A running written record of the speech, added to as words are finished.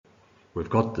We've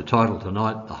got the title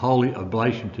tonight, The Holy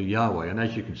Oblation to Yahweh, and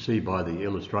as you can see by the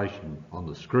illustration on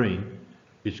the screen,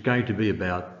 it's going to be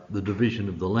about the division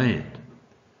of the land.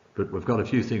 But we've got a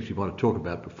few things we want to talk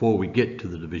about before we get to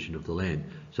the division of the land.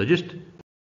 So just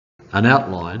an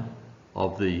outline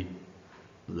of the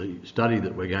study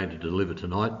that we're going to deliver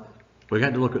tonight. We're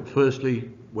going to look at,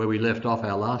 firstly, where we left off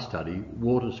our last study,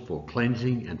 waters for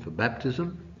cleansing and for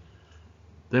baptism.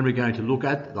 Then we're going to look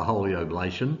at the Holy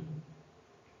Oblation.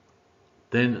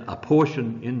 Then a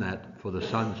portion in that for the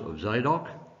sons of Zadok,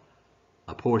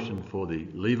 a portion for the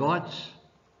Levites,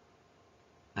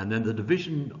 and then the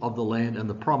division of the land and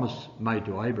the promise made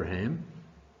to Abraham,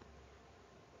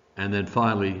 and then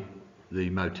finally the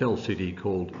motel city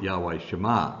called Yahweh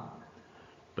Shammah.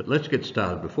 But let's get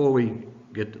started. Before we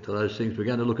get to those things, we're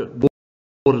going to look at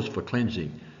waters for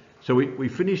cleansing. So we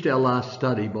finished our last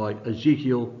study by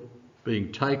Ezekiel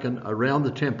being taken around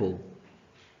the temple,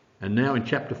 and now in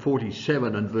chapter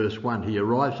 47 and verse 1 he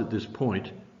arrives at this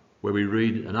point where we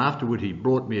read, "And afterward he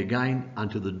brought me again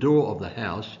unto the door of the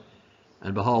house,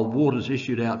 and behold, waters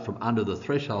issued out from under the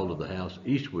threshold of the house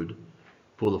eastward,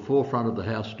 for the forefront of the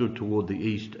house stood toward the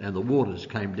east, and the waters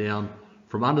came down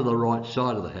from under the right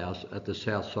side of the house at the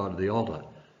south side of the altar."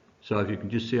 So if you can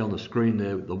just see on the screen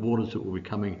there, the waters that will be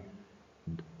coming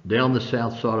down the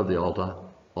south side of the altar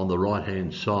on the right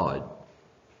hand side.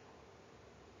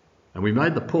 And we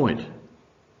made the point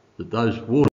that those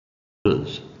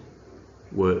waters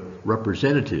were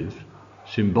representative,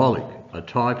 symbolic, a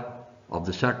type of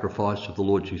the sacrifice of the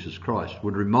Lord Jesus Christ,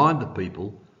 would remind the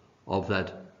people of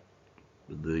that,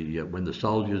 when the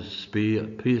soldier's spear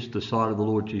pierced the side of the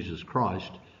Lord Jesus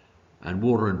Christ and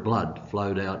water and blood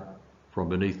flowed out from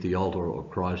beneath the altar of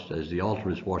Christ as the altar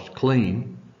is washed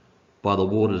clean by the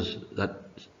waters that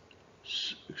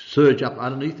surge up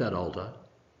underneath that altar,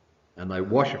 and they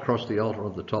wash across the altar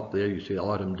on the top there. You see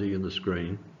item D in the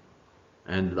screen,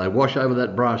 and they wash over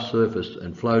that brass surface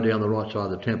and flow down the right side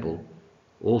of the temple,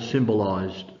 all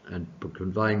symbolised and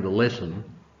conveying the lesson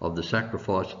of the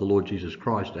sacrifice of the Lord Jesus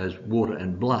Christ as water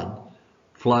and blood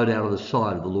flowed out of the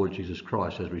side of the Lord Jesus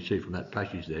Christ, as we see from that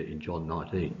passage there in John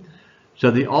 19.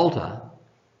 So the altar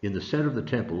in the centre of the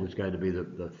temple is going to be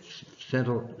the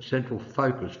central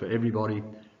focus for everybody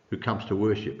who comes to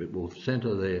worship. It will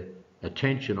centre their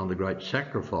attention on the great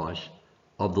sacrifice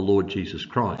of the Lord Jesus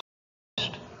Christ.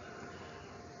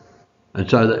 And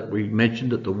so that we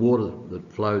mentioned that the water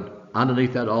that flowed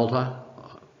underneath that altar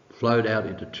flowed out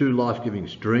into two life-giving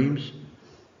streams.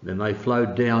 Then they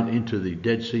flowed down into the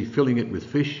Dead Sea, filling it with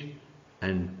fish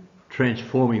and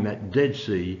transforming that Dead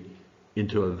Sea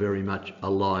into a very much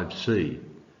alive sea.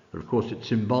 But of course it's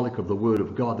symbolic of the Word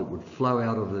of God that would flow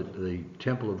out of the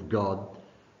temple of God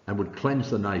and would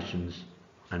cleanse the nations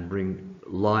and bring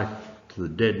life to the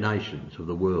dead nations of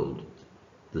the world.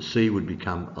 The sea would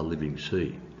become a living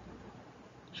sea.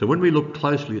 So when we look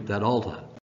closely at that altar,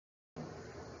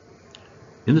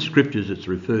 in the scriptures it's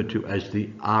referred to as the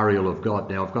Ariel of God.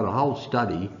 Now I've got a whole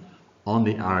study on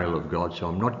the Ariel of God, so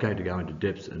I'm not going to go into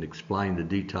depth and explain the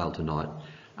detail tonight.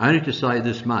 Only to say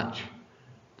this much,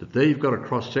 that there you've got a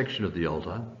cross-section of the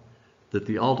altar, that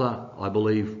the altar, I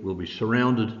believe, will be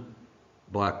surrounded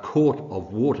by a court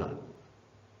of water.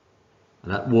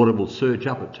 And that water will surge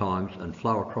up at times and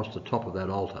flow across the top of that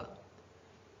altar.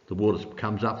 The water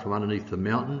comes up from underneath the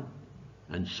mountain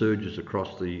and surges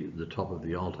across the top of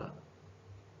the altar.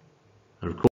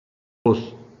 And of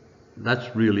course,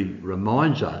 that really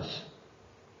reminds us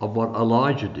of what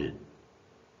Elijah did.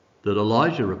 That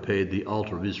Elijah repaired the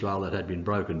altar of Israel that had been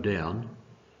broken down,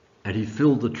 and he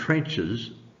filled the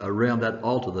trenches around that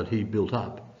altar that he built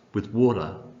up with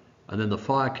water, and then the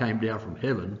fire came down from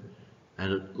heaven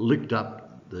and it licked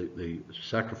up the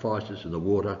sacrifices and the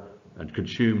water and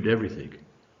consumed everything.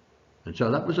 And so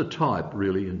that was a type,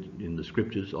 really, in the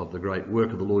scriptures of the great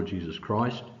work of the Lord Jesus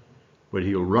Christ, where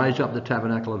he'll raise up the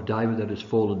tabernacle of David that has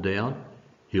fallen down.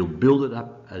 He'll build it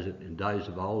up as in days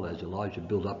of old, as Elijah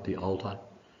built up the altar.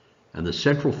 And the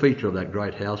central feature of that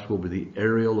great house will be the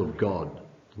Ariel of God.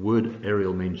 The word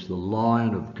Ariel means the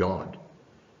Lion of God,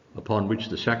 upon which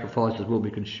the sacrifices will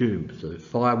be consumed. So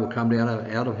fire will come down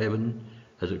out of heaven,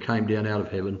 as it came down out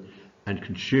of heaven, and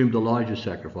consumed Elijah's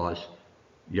sacrifice.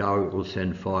 Yahweh will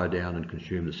send fire down and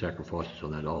consume the sacrifices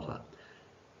on that altar.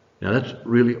 Now that's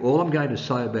really all I'm going to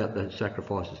say about the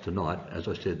sacrifices tonight. As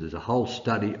I said, there's a whole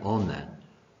study on that.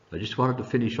 I just wanted to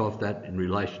finish off that in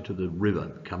relation to the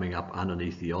river coming up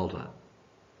underneath the altar.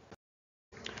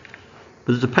 But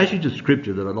there's a passage of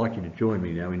scripture that I'd like you to join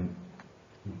me now in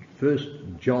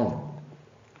 1 John.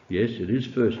 Yes, it is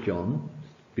 1 John,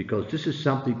 because this is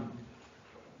something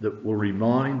that will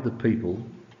remind the people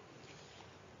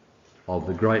of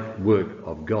the great work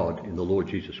of God in the Lord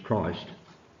Jesus Christ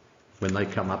when they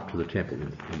come up to the temple.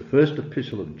 In the first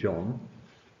epistle of John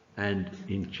and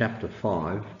in chapter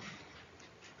 5,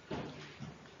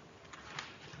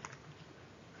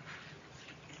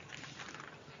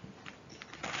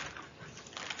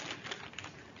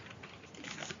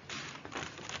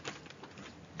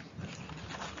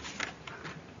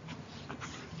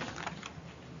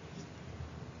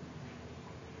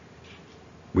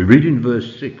 we read in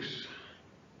verse 6,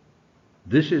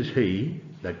 "This is he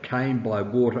that came by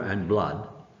water and blood,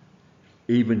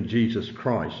 even Jesus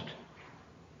Christ,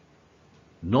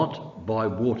 not by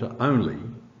water only,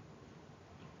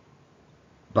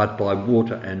 but by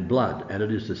water and blood. And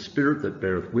it is the Spirit that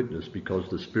beareth witness, because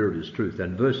the Spirit is truth."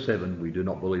 And verse 7 we do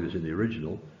not believe is in the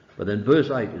original, but then verse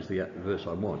 8 is the verse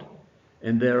I want.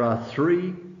 "And there are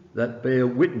three that bear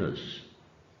witness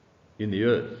in the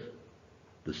earth,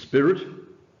 the Spirit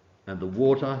and the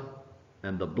water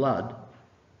and the blood,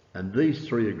 and these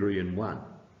three agree in one."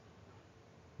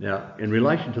 Now, in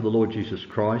relation to the Lord Jesus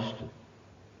Christ,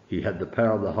 he had the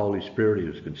power of the Holy Spirit. He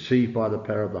was conceived by the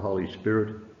power of the Holy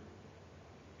Spirit.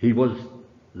 He was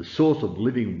the source of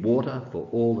living water, for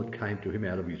all that came to him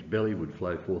out of his belly would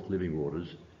flow forth living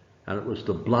waters. And it was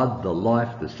the blood, the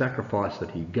life, the sacrifice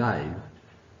that he gave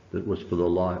that was for the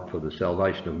life, for the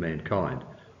salvation of mankind.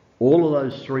 All of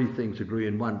those three things agree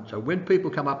in one. So when people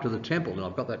come up to the temple, and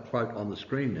I've got that quote on the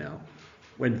screen now,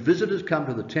 when visitors come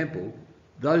to the temple,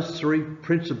 those three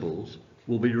principles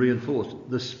will be reinforced.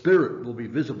 The Spirit will be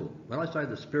visible. When I say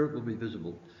the Spirit will be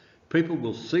visible, people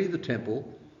will see the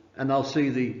temple and they'll see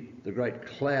the great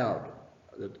cloud,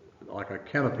 like a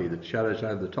canopy that shadows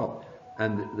over the top,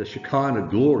 and the Shekinah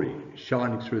glory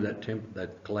shining through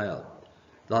that cloud.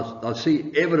 They'll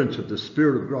see evidence of the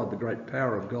Spirit of God, the great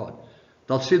power of God.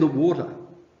 They'll see the water,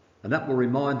 and that will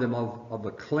remind them of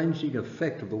the cleansing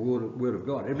effect of the Word of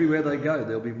God. Everywhere they go,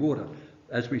 there'll be water.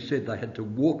 As we said, they had to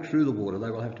walk through the water. They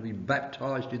will have to be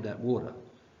baptized in that water.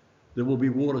 There will be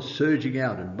water surging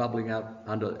out and bubbling out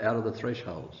out of the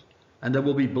thresholds. And there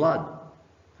will be blood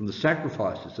from the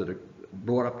sacrifices that are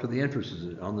brought up to the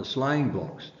entrances on the slaying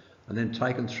blocks, and then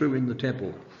taken through in the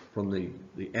temple from the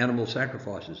animal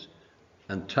sacrifices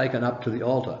and taken up to the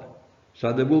altar.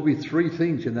 So there will be three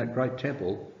things in that great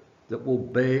temple that will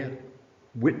bear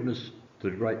witness to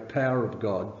the great power of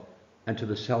God and to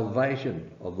the salvation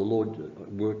of the Lord,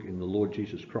 work in the Lord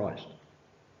Jesus Christ.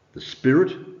 The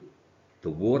Spirit, the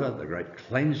water, the great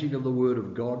cleansing of the Word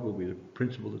of God will be the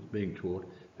principle that's being taught,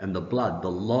 and the blood, the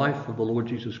life of the Lord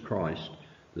Jesus Christ,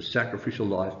 the sacrificial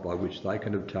life by which they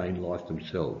can obtain life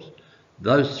themselves.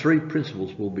 Those three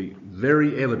principles will be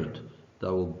very evident. They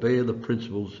will bear the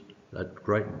principles, that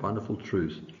great wonderful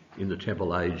truth in the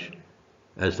temple age,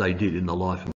 as they did in the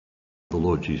life of the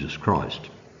Lord Jesus Christ.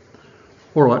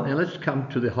 All right, now let's come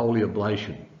to the Holy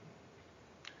Oblation.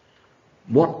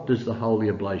 What does the Holy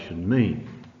Oblation mean?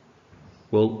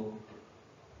 Well,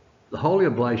 the Holy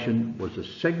Oblation was a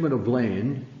segment of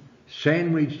land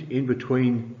sandwiched in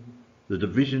between the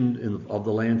division of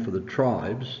the land for the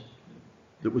tribes.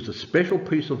 That was a special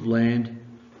piece of land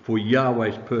for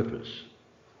Yahweh's purpose.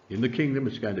 In the kingdom,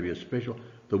 it's going to be a special...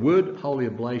 The word Holy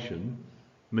Oblation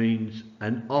means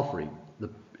an offering.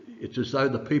 It's as though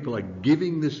the people are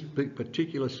giving this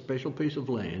particular special piece of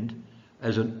land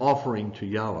as an offering to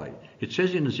Yahweh. It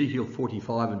says in Ezekiel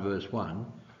 45 and verse 1,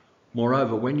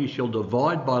 "Moreover, when ye shall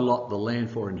divide by lot the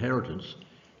land for inheritance,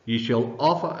 ye shall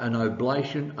offer an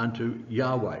oblation unto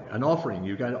Yahweh." An offering.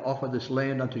 You're going to offer this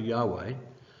land unto Yahweh,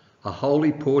 a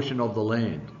holy portion of the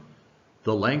land.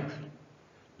 The length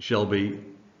shall be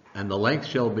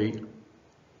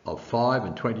of 5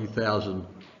 and 20,000,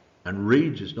 and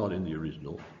reeds is not in the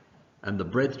original, and the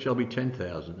breadth shall be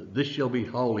 10,000. This shall be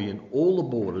holy in all the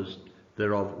borders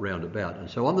thereof round about. And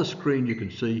so on the screen you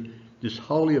can see this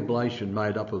holy oblation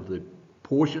made up of the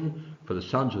portion for the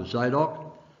sons of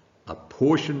Zadok, a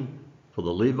portion for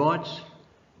the Levites,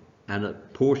 and a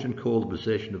portion called the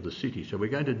possession of the city. So we're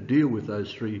going to deal with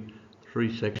those three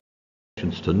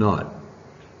sections tonight.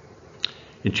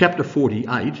 In chapter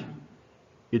 48,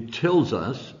 it tells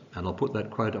us, and I'll put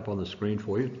that quote up on the screen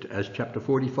for you, as chapter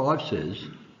 45 says,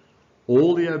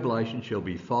 "All the oblation shall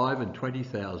be 5 and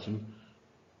 20,000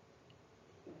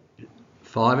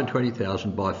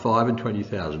 by 5 and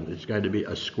 20,000. It's going to be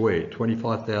a square,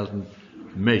 25,000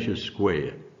 measures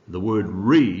square. The word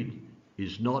reed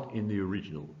is not in the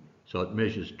original, so it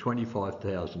measures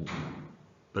 25,000.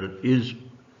 But it is...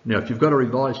 Now, if you've got a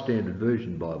Revised Standard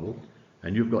Version Bible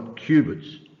and you've got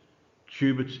cubits,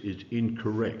 cubits is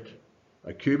incorrect.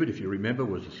 A cubit, if you remember,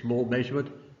 was a small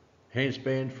measurement,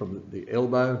 handspan from the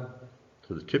elbow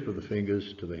to the tip of the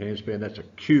fingers, to the handspan. That's a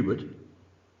cubit.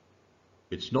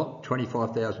 It's not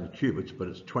 25,000 cubits, but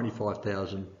it's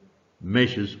 25,000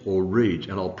 measures or reeds.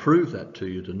 And I'll prove that to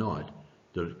you tonight,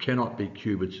 that it cannot be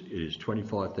cubits, it is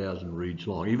 25,000 reeds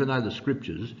long. Even though the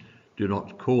scriptures do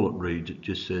not call it reeds, it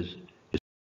just says it's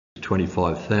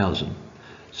 25,000.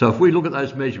 So if we look at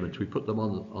those measurements, we put them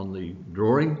on the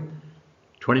drawing,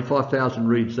 25,000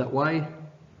 reeds that way,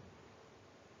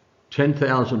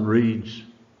 10,000 reeds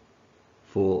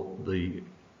for the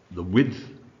width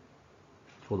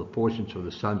for the portions for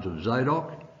the sons of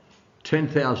Zadok,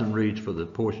 10,000 reeds for the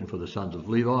portion for the sons of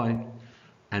Levi,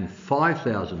 and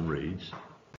 5,000 reeds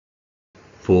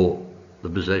for the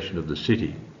possession of the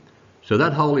city. So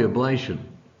that holy oblation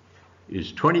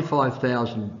is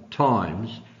 25,000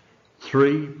 times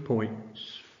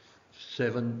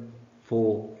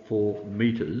 3.744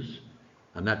 metres,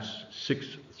 and that's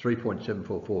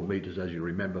 3.744 metres, as you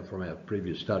remember from our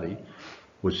previous study,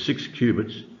 was 6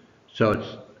 cubits. So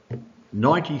it's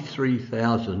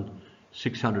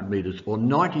 93,600 metres, or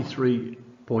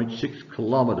 93.6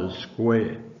 kilometres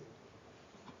square,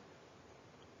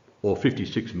 or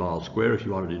 56 miles square if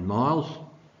you want it in miles,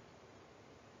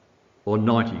 or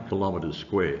 90 kilometres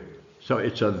square. So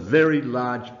it's a very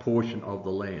large portion of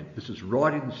the land. This is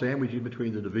right in the sandwich in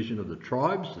between the division of the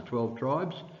tribes, the 12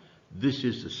 tribes. This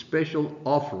is the special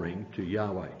offering to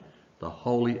Yahweh, the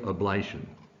holy oblation.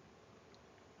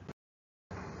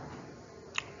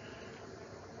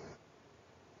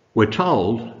 We're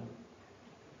told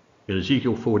in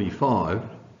Ezekiel 45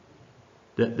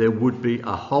 that there would be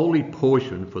a holy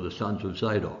portion for the sons of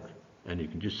Zadok. And you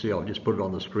can just see, I've just put it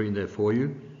on the screen there for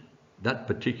you. That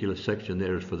particular section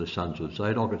there is for the sons of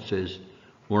Zadok. It says,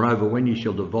 moreover, when ye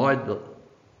shall divide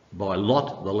by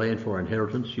lot the land for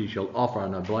inheritance, ye shall offer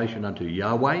an oblation unto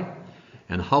Yahweh,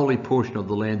 and holy portion of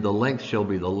the land, the length shall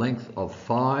be the length of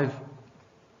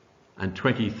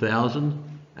 25,000,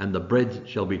 and the breadth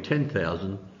shall be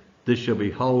 10,000. This shall be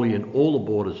holy in all the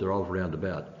borders thereof round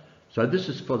about. So this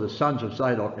is for the sons of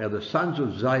Zadok. Now the sons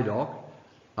of Zadok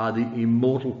are the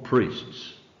immortal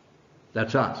priests.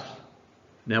 That's us.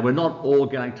 Now we're not all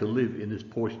going to live in this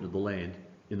portion of the land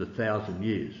in 1,000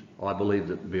 years. I believe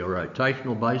that it will be a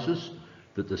rotational basis,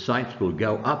 that the saints will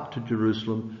go up to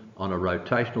Jerusalem on a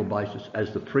rotational basis,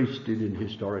 as the priests did in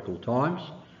historical times.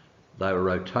 They were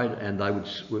rotated, and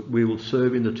we will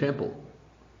serve in the temple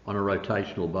on a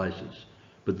rotational basis.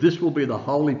 But this will be the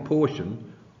holy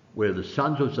portion where the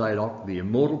sons of Zadok, the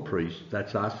immortal priests,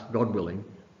 that's us, God willing,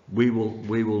 we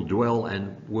will dwell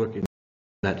and work in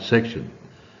that section.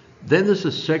 Then there's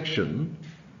a section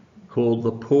called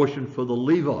the portion for the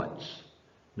Levites.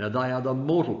 Now they are the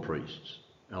mortal priests.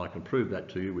 Now I can prove that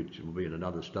to you, which will be in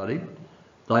another study.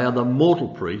 They are the mortal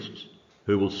priests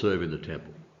who will serve in the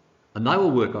temple. And they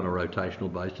will work on a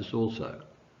rotational basis also.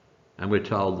 And we're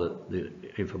told that the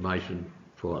information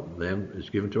for them is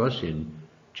given to us in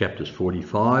chapters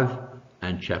 45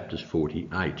 and chapters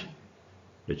 48.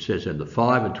 It says, and the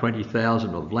 5 and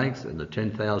 20,000 of length and the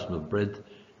 10,000 of breadth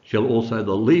shall also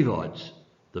the Levites,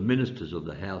 the ministers of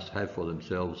the house, have for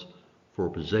themselves for a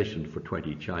possession for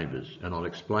 20 chambers. And I'll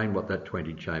explain what that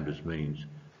 20 chambers means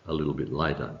a little bit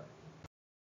later.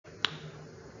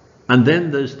 And then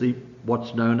there's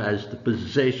what's known as the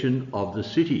possession of the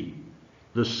city,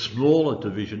 the smaller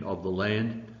division of the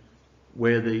land,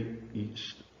 where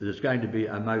there's going to be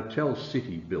a motel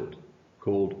city built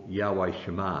called Yahweh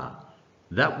Shema.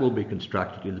 That will be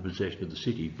constructed in the possession of the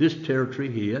city. This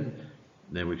territory here,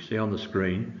 now we see on the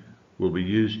screen, will be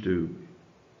used to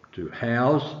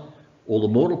house all the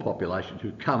mortal population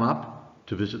who come up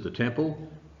to visit the temple.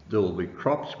 There will be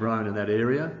crops grown in that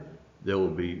area. There will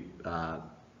be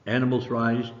animals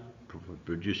raised,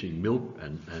 producing milk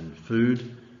and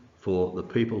food for the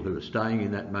people who are staying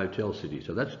in that motel city.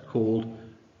 So that's called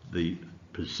the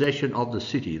possession of the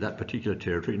city, that particular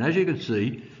territory. And as you can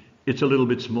see, it's a little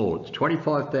bit small. It's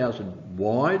 25,000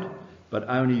 wide, but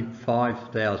only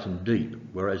 5,000 deep,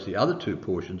 whereas the other two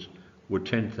portions were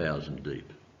 10,000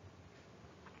 deep.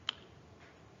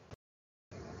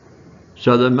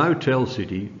 So the motel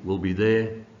city will be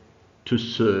there to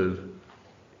serve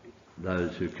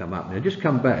those who come up. Now just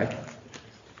come back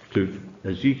to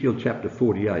Ezekiel chapter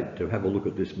 48 to have a look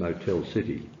at this motel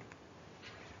city.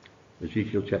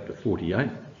 Ezekiel chapter 48.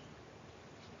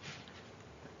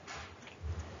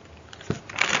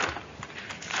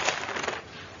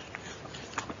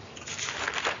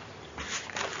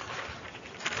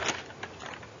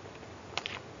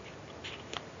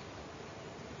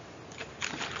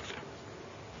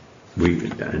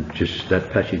 Just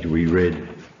that passage we read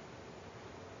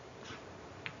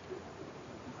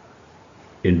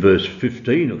in verse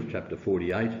 15 of chapter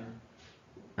 48,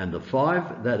 And the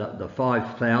 5,000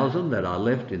 that are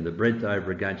left in the breadth over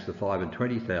against the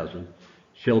 520,000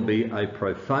 shall be a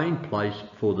profane place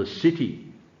for the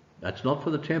city. That's not for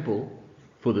the temple,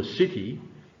 for the city,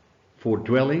 for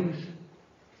dwelling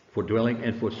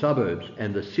and for suburbs,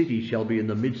 and the city shall be in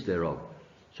the midst thereof.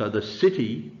 So the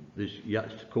city, this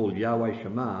called Yahweh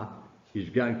Shema, is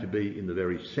going to be in the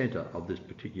very centre of this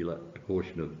particular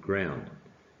portion of ground.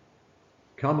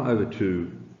 Come over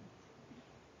to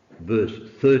verse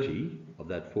 30 of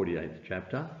that 48th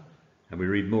chapter, and we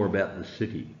read more about the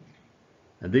city.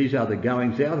 And these are the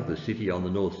goings out of the city on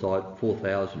the north side,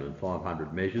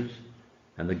 4,500 measures,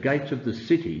 and the gates of the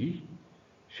city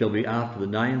shall be after the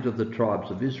names of the tribes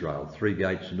of Israel, 3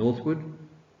 gates northward,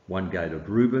 1 gate of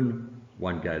Reuben,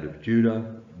 1 gate of Judah,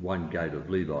 1 gate of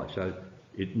Levi. So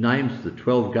it names the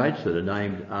 12 gates that are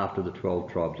named after the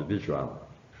 12 tribes of Israel.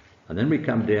 And then we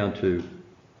come down to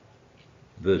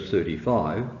verse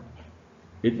 35.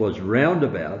 It was round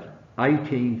about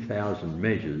 18,000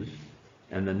 measures,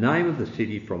 and the name of the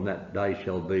city from that day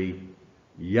shall be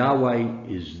Yahweh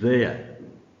is there.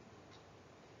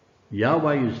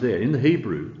 Yahweh is there. In the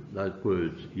Hebrew, those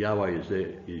words, Yahweh is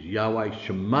there, is Yahweh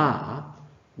Shema,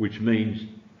 which means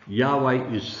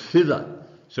Yahweh is thither.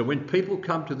 So when people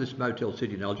come to this Motel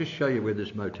City, now I'll just show you where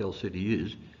this Motel City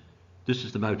is. This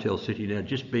is the Motel City now,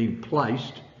 just being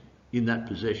placed in that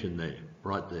possession there,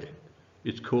 right there.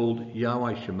 It's called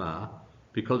Yahweh Shema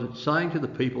because it's saying to the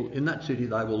people in that city,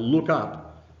 they will look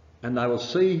up and they will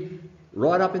see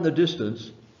right up in the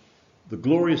distance the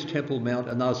glorious Temple Mount,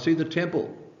 and they'll see the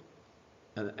temple.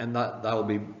 And they'll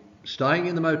be staying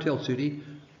in the Motel City,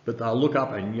 but they'll look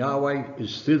up and Yahweh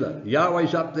is thither.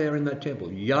 Yahweh's up there in that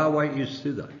temple. Yahweh is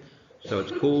thither. So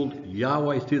it's called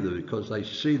Yahweh thither because they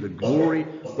see the glory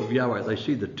of Yahweh. They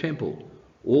see the temple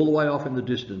all the way off in the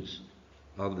distance,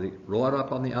 right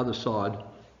up on the other side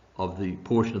of the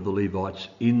portion of the Levites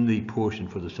in the portion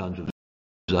for the sons of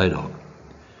Zadok.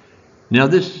 Now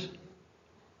this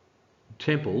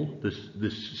temple,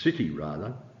 this city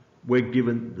rather, we're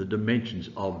given the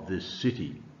dimensions of this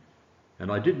city.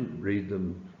 And I didn't read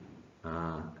them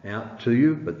out to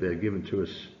you, but they're given to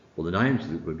us, well, the names,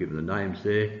 we're given the names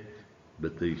there,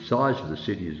 but the size of the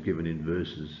city is given in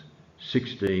verses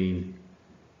 16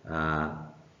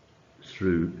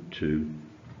 through to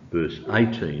verse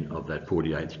 18 of that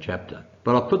 48th chapter.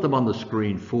 But I'll put them on the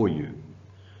screen for you.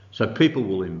 So people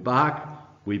will embark.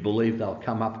 We believe they'll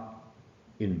come up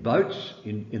in boats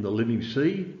in the living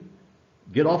sea,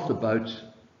 get off the boats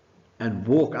and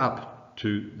walk up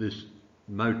to this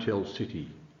Motel City.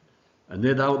 And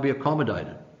there they will be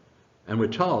accommodated. And we're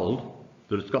told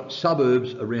that it's got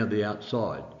suburbs around the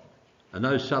outside. And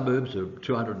those suburbs are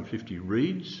 250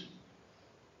 reeds,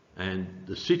 and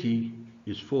the city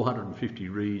is 450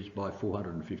 reeds by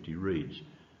 450 reeds.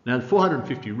 Now, the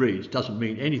 450 reeds doesn't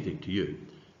mean anything to you.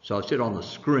 So I said on the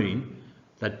screen,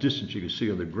 that distance you can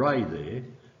see on the grey there,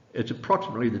 it's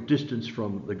approximately the distance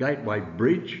from the Gateway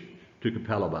Bridge to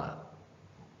Capalaba.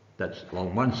 That's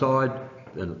along one side,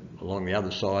 then along the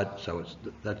other side. So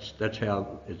that's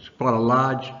how it's quite a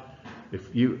large.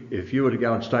 If you were to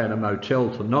go and stay in a motel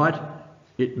tonight,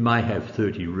 it may have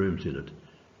 30 rooms in it.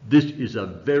 This is a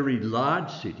very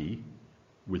large city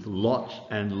with lots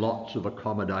and lots of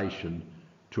accommodation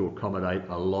to accommodate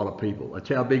a lot of people. That's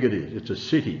how big it is. It's a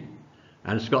city,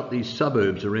 and it's got these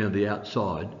suburbs around the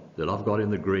outside that I've got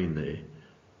in the green there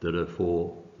that are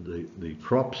for the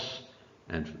crops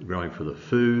and growing for the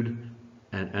food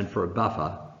and for a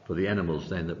buffer for the animals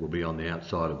then that will be on the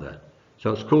outside of that.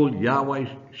 So it's called Yahweh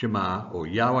Shema, or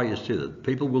Yahweh is thither.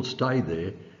 People will stay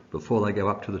there before they go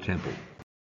up to the temple.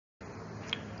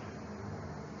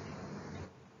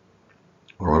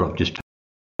 All right, I've just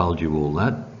told you all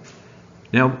that.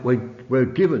 Now, we're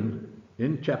given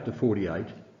in chapter 48,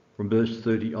 from verse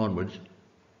 30 onwards,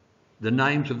 the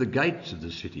names of the gates of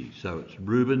the city. So it's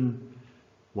Reuben,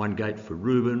 1 gate for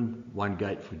Reuben, 1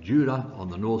 gate for Judah on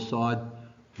the north side,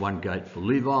 1 gate for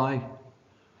Levi,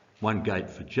 1 gate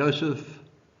for Joseph,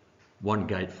 1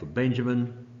 gate for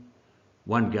Benjamin,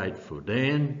 1 gate for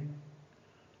Dan,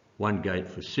 1 gate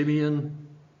for Simeon,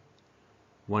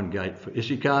 1 gate for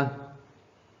Issachar,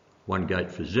 1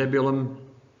 gate for Zebulun,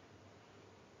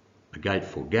 a gate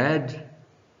for Gad,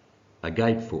 a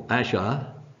gate for Asher,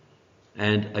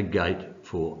 and a gate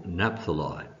for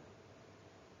Naphtali.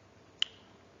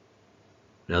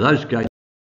 Now those gates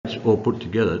all put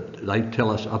together, they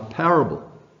tell us a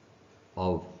parable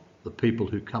of the people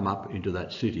who come up into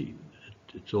that city.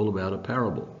 It's all about a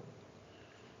parable.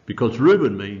 Because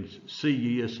Reuben means, see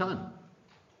ye a son.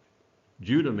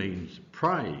 Judah means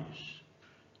praise.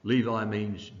 Levi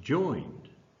means joined.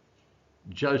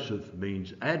 Joseph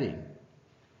means adding.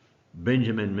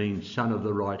 Benjamin means son of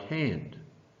the right hand.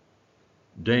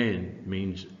 Dan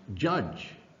means judge.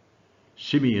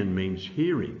 Simeon means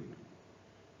hearing.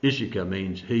 Issachar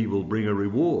means he will bring a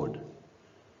reward.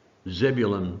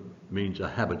 Zebulun means a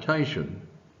habitation.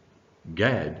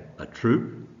 Gad, a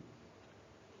troop.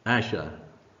 Asher,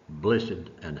 blessed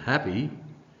and happy.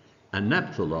 And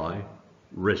Naphtali,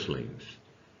 wrestlings.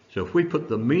 So if we put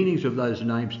the meanings of those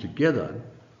names together,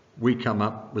 we come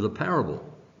up with a parable.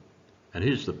 And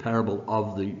here's the parable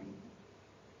of the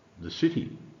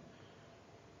city.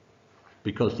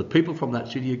 Because the people from that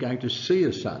city are going to see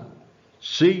a son.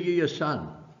 See ye a son.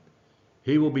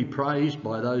 He will be praised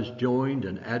by those joined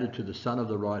and added to the Son of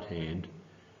the right hand,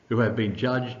 who have been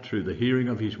judged through the hearing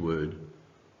of his word.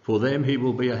 For them he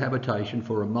will be a habitation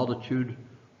for a multitude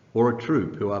or a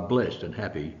troop who are blessed and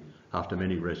happy after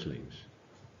many wrestlings.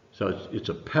 So it's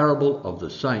a parable of the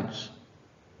saints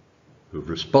who've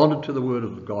responded to the word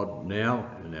of God now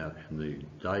in the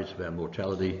days of our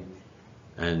mortality,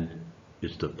 and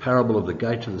it's the parable of the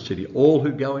gates of the city. All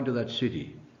who go into that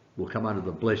city will come under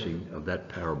the blessing of that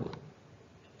parable.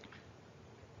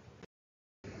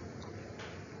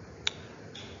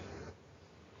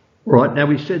 Right, now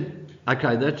we said,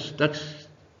 okay, that's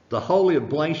the holy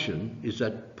oblation is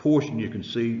that portion you can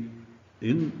see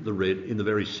in the red in the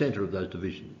very centre of those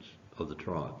divisions of the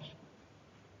tribes.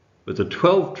 But the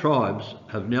 12 tribes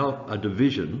have now a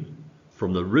division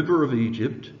from the river of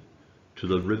Egypt to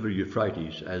the river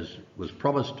Euphrates, as was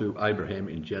promised to Abraham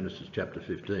in Genesis chapter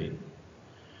 15.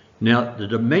 Now, the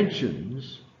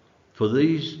dimensions for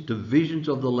these divisions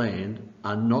of the land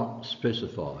are not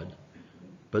specified,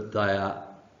 but they are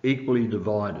equally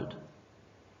divided,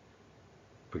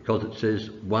 because it says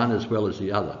one as well as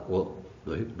the other, or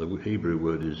the Hebrew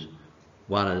word is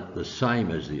one the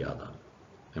same as the other,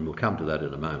 and we'll come to that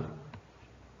in a moment.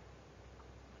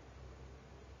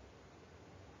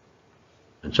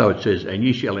 And so it says, and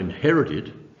ye shall inherit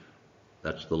it,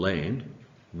 that's the land,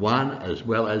 one as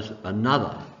well as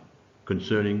another,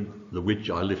 concerning the which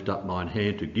I lift up mine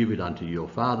hand to give it unto your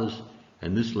fathers,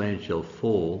 and this land shall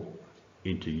fall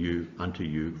unto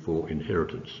you for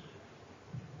inheritance.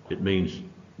 It means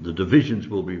the divisions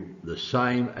will be the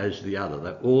same as the other.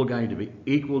 They're all going to be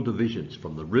equal divisions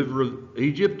from the river of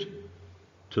Egypt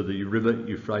to the river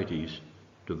Euphrates,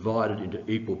 divided into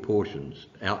equal portions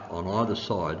out on either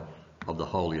side of the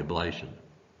holy oblation.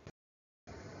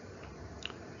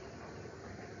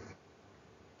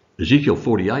 Ezekiel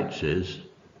 48 says,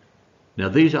 now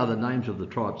these are the names of the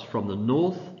tribes from the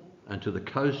north and to the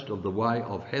coast of the way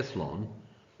of Hethlon,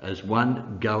 as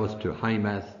one goeth to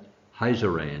Hamath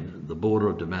Hazaran, the border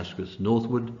of Damascus,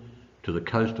 northward to the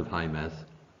coast of Hamath.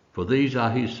 For these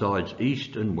are his sides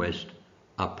east and west,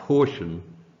 a portion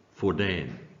for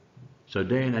Dan. So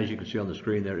Dan, as you can see on the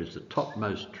screen there, is the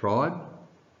topmost tribe.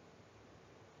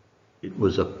 It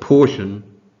was a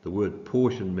portion. The word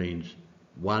portion means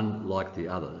one like the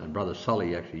other. And Brother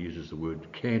Sulley actually uses the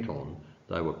word canton.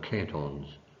 They were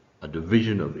cantons, a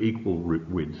division of equal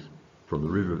width from the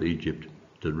river of Egypt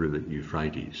to the river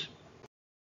Euphrates.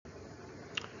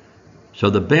 So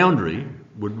the boundary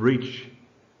would reach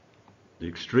the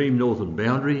extreme northern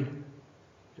boundary.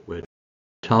 We're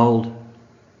told,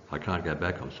 I can't go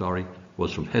back, I'm sorry,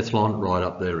 was from Hethlon right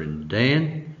up there in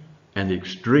Dan, and the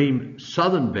extreme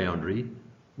southern boundary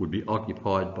would be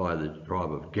occupied by the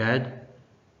tribe of Gad,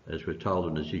 as we're told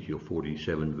in Ezekiel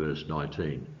 47 verse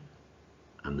 19.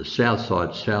 And the south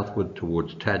side southward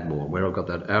towards Tadmor, where I've got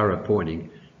that arrow pointing,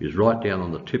 is right down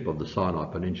on the tip of the Sinai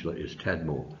Peninsula is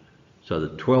Tadmor. So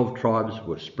the 12 tribes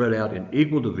were spread out in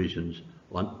equal divisions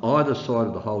on either side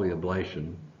of the Holy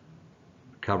Oblation,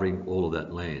 covering all of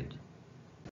that land.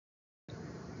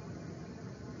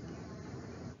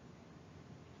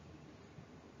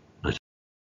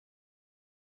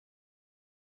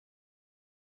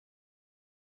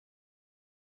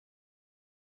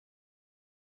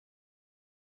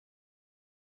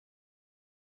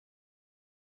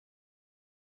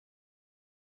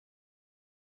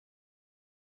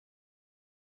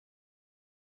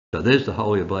 So there's the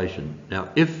Holy Oblation. Now,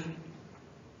 if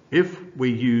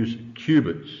we use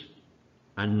cubits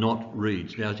and not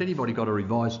reeds, now has anybody got a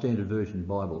Revised Standard Version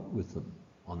Bible with them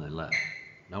on their lap?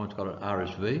 No one's got an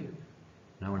RSV?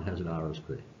 No one has an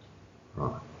RSV.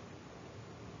 Right.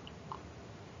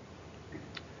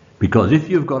 Because if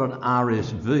you've got an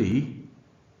RSV,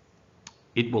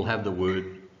 it will have the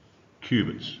word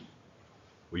cubits.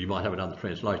 Well, you might have another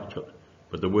translation to it,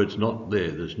 but the word's not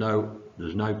there. There's no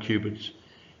cubits.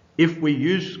 If we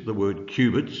use the word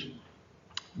cubits,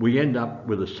 we end up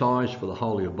with a size for the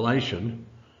Holy Oblation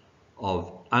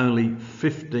of only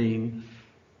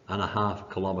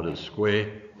 15.5 kilometres square,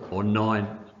 or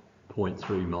 9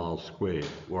 0.3 miles square,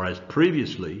 whereas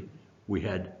previously we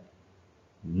had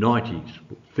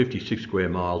 56 square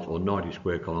miles or 90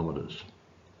 square kilometres.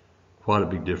 Quite a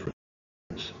big difference.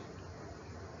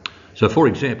 So for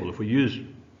example, if we use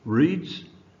reeds,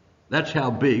 that's how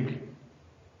big,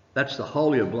 that's the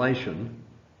holy oblation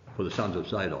for the sons of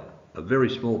Zadok, a very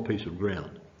small piece of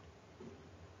ground.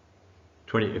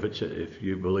 20, if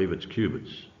you believe it's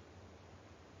cubits.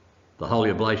 The holy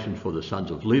oblation for the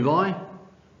sons of Levi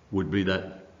would be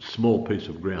that small piece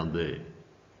of ground there.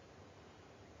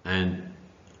 And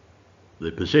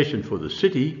the possession for the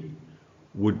city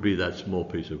would be that small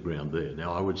piece of ground there.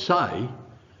 Now I would say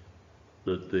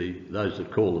that those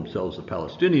that call themselves the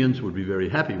Palestinians would be very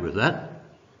happy with that,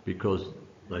 because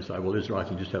they say, well, Israel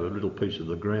can just have a little piece of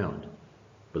the ground.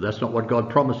 But that's not what God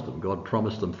promised them. God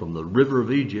promised them from the river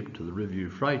of Egypt to the river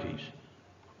Euphrates,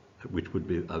 which would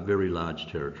be a very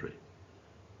large territory.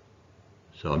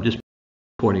 So I'm just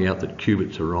pointing out that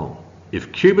cubits are wrong.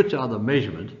 If cubits are the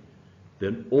measurement,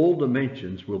 then all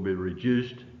dimensions will be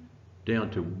reduced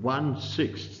down to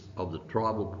 1/6 of the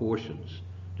tribal portions.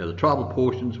 Now the tribal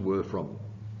portions were from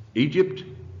Egypt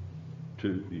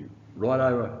to right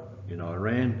over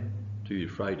Iran to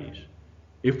Euphrates.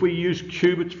 If we use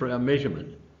cubits for our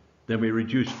measurement, then we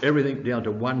reduce everything down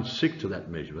to 1/6 of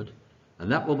that measurement,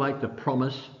 and that will make the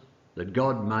promise that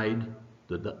God made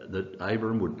that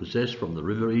Abram would possess from the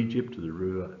river Egypt to the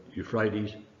river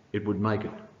Euphrates, it would make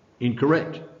it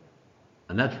incorrect.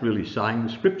 And that's really saying the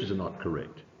scriptures are not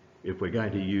correct if we're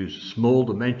going to use small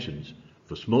dimensions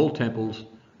for small temples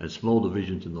and small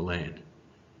divisions in the land.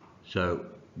 So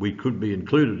we could be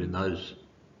included in those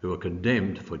who are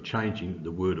condemned for changing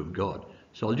the word of God.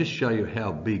 So I'll just show you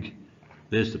how big.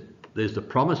 There's the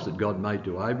promise that God made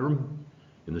to Abram.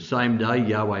 In the same day,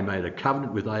 Yahweh made a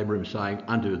covenant with Abram, saying,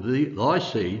 unto thy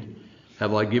seed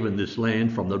have I given this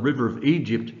land, from the river of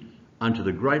Egypt unto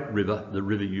the great river, the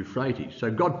river Euphrates.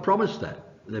 So God promised that.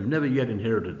 They've never yet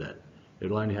inherited that.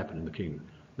 It'll only happen in the kingdom.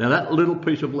 Now that little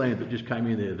piece of land that just came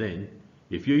in there then,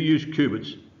 if you use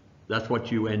cubits, that's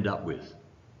what you end up with.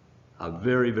 A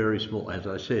very, very small, as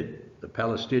I said, the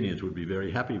Palestinians would be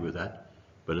very happy with that,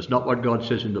 but it's not what God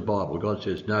says in the Bible. God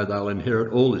says, no, they'll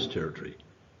inherit all this territory.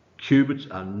 Cubits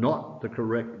are not the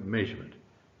correct measurement.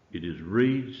 It is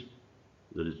reeds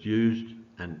that is used,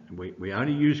 and we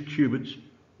only use cubits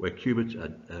where cubits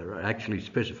are actually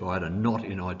specified and not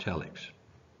in italics.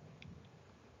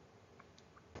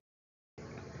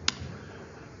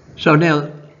 So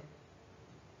now,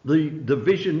 the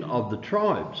division of the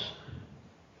tribes,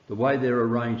 the way they're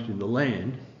arranged in the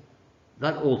land,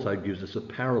 that also gives us a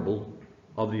parable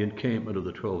of the encampment of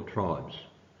the 12 tribes.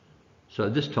 So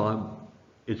this time,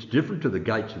 it's different to the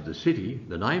gates of the city.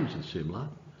 The names are similar,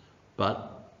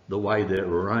 but the way they're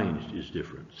arranged is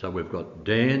different. So we've got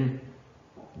Dan,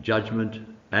 judgment;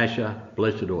 Asher,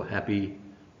 blessed or happy;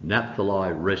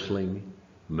 Naphtali, wrestling;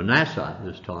 Manasseh,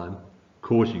 this time,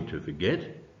 causing to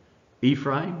forget;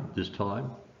 Ephraim, this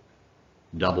time,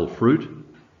 double fruit;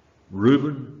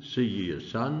 Reuben, see ye a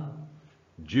son;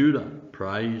 Judah,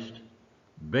 praised;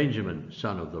 Benjamin,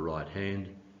 son of the right hand;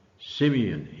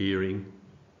 Simeon, hearing;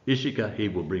 Issachar, he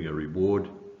will bring a reward;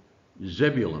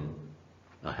 Zebulun,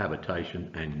 a habitation;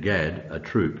 and Gad, a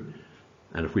troop.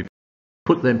 And if we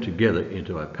put them together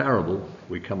into a parable,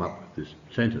 we come up with this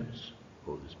sentence,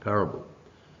 or this parable.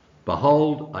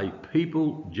 Behold, a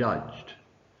people judged,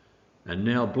 and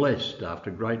now blessed after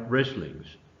great wrestlings,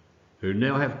 who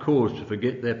now have cause to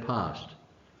forget their past,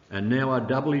 and now are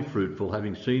doubly fruitful,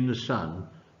 having seen the Son,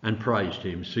 and praised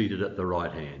him, seated at the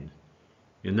right hand,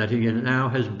 in that he now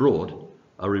has brought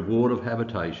a reward of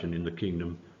habitation in the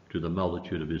kingdom to the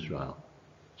multitude of Israel.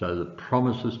 So the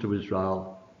promises to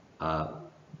Israel are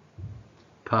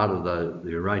part of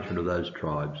the arrangement of those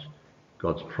tribes.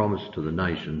 God's promise to the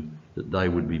nation that they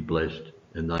would be blessed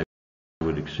and they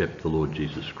would accept the Lord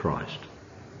Jesus Christ.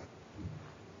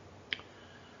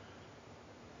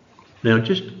 Now,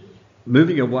 just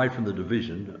moving away from the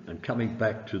division and coming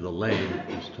back to the land at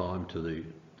this time, to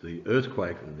the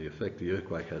earthquake and the effect the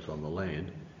earthquake has on the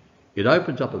land, it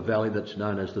opens up a valley that's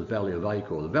known as the Valley of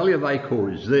Achor. The Valley of Achor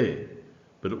is there,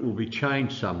 but it will be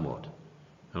changed somewhat.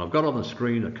 And I've got on the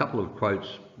screen a couple of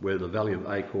quotes where the Valley of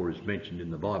Achor is mentioned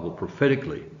in the Bible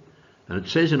prophetically. And it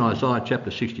says in Isaiah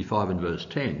chapter 65 and verse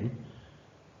 10,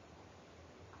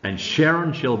 and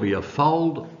Sharon shall be a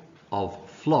fold of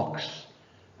flocks,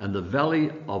 and the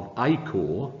Valley of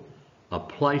Achor a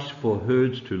place for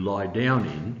herds to lie down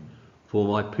in, for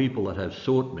my people that have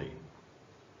sought me.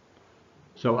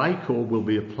 So Achor will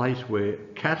be a place where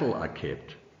cattle are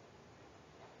kept,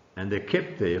 and they're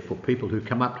kept there for people who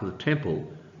come up to the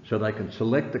temple so they can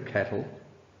select the cattle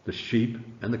the sheep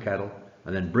and the cattle,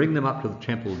 and then bring them up to the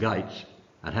temple gates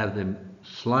and have them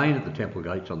slain at the temple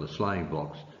gates on the slaying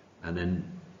blocks, and then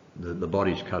the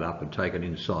bodies cut up and taken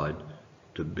inside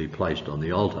to be placed on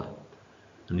the altar.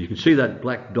 And you can see that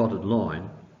black dotted line.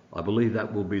 I believe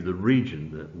that will be the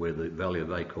region where the Valley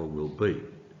of Achor will be.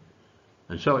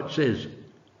 And so it says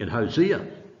in Hosea,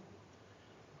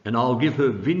 "And I'll give her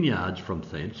vineyards from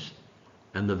thence,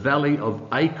 and the Valley of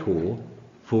Achor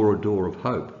for a door of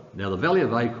hope." Now the Valley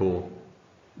of Achor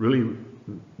really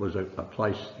was a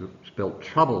place that spelt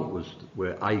trouble. It was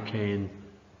where Achan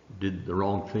did the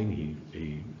wrong thing.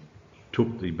 He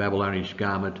took the Babylonian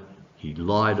garment, he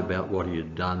lied about what he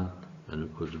had done, and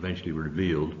it was eventually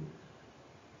revealed.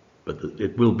 But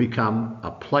it will become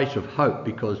a place of hope,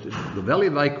 because the Valley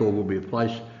of Achor will be a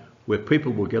place where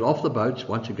people will get off the boats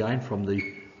once again from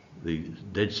the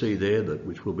Dead Sea there,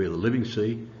 which will be the living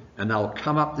sea, and they'll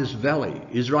come up this valley.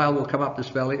 Israel will come up this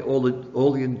valley. All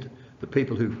the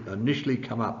people who initially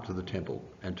come up to the temple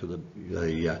and to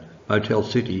the Motel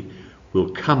City will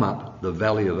come up the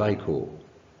Valley of Achor.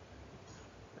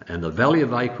 And the Valley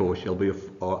of Achor shall be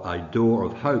a door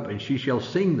of hope, and she shall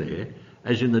sing there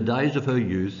as in the days of her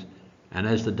youth, and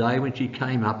as the day when she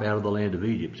came up out of the land of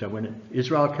Egypt. So when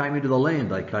Israel came into the land,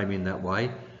 they came in that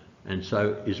way, and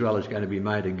so Israel is going to be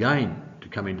made again to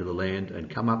come into the land and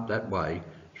come up that way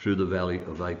through the Valley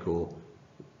of Achor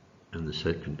in the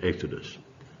second Exodus.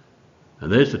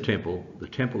 And there's the temple. The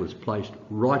temple is placed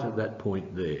right at that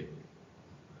point there.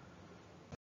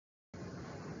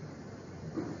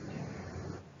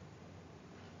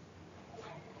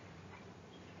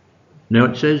 Now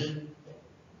it says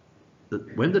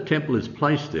that when the temple is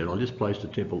placed there, and I'll just place the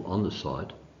temple on the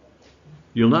site,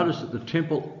 you'll notice that the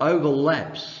temple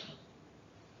overlaps.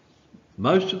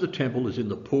 Most of the temple is in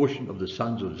the portion of the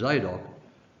sons of Zadok,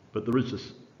 but there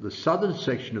is the southern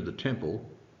section of the temple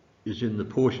is in the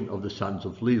portion of the sons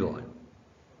of Levi.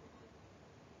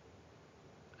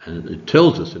 And it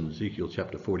tells us in Ezekiel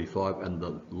chapter 45, "And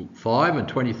the 5 and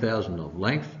 20,000 of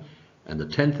length, and the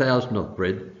 10,000 of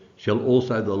breadth, shall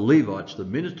also the Levites, the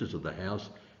ministers of the house,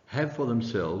 have for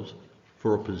themselves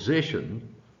for a possession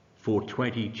for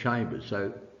 20 chambers."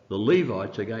 So the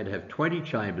Levites are going to have 20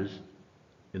 chambers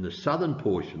in the southern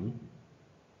portion,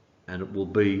 and it will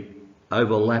be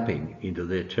overlapping into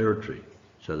their territory.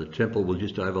 So the temple will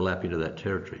just overlap into that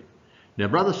territory. Now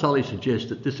Brother Sulley suggests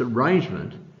that this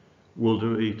arrangement will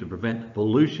do to prevent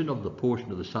pollution of the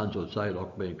portion of the sons of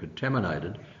Zadok being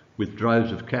contaminated with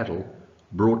droves of cattle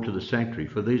brought to the sanctuary,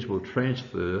 for these will transverse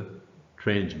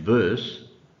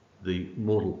the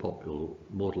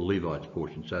mortal Levites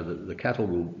portion. So the cattle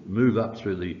will move up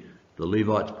through the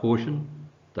Levites portion.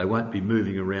 They won't be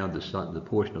moving around the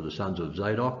portion of the sons of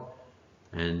Zadok,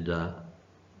 and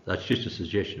that's just a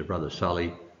suggestion of Brother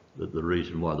Sulley, that the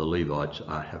reason why the Levites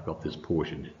have got this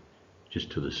portion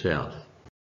just to the south.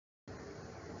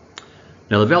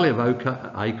 Now the Valley of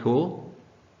Achor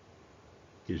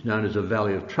is known as a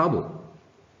Valley of Trouble,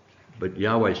 but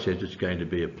Yahweh says it's going to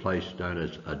be a place known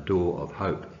as a door of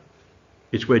hope.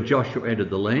 It's where Joshua entered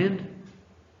the land.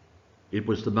 It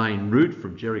was the main route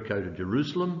from Jericho to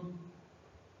Jerusalem.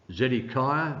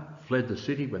 Zedekiah fled the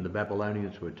city when the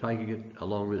Babylonians were taking it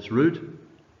along this route.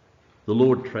 The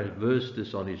Lord traversed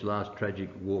this on his last tragic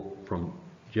walk from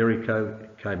Jericho,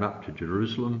 came up to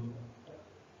Jerusalem.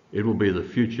 It will be the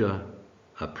future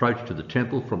approach to the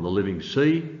temple from the living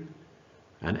sea,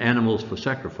 and animals for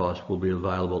sacrifice will be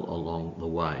available along the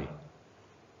way.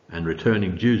 And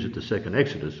returning Jews at the second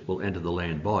Exodus will enter the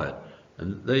land by it.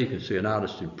 And there you can see an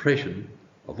artist's impression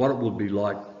of what it will be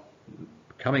like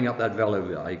coming up that Valley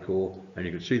of Achor, and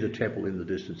you can see the temple in the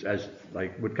distance. As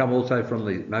they would come also from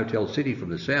the Motel City from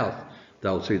the south,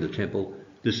 they'll see the temple.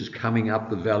 This is coming up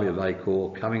the Valley of Achor,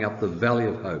 coming up the Valley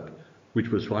of Hope, which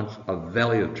was once a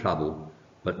valley of trouble,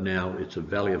 but now it's a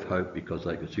valley of hope because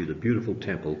they can see the beautiful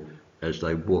temple as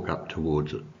they walk up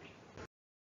towards it.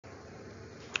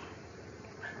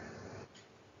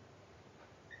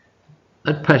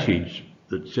 That passage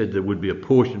that said there would be a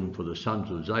portion for the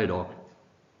sons of Zadok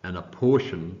and a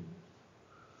portion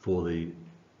for the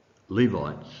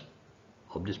Levites,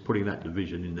 I'm just putting that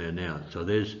division in there now. So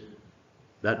there's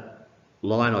that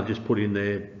line I've just put in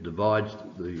there, divides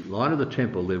the line of the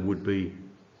temple. There would be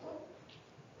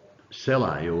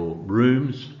cellae or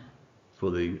rooms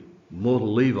for the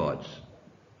mortal Levites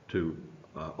to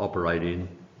operate in,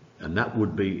 and that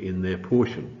would be in their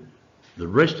portion. The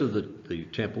rest of the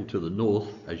temple to the north,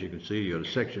 as you can see, you've got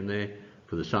a section there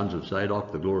for the sons of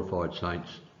Zadok, the glorified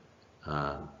saints,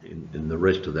 in the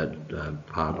rest of that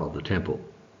part of the temple.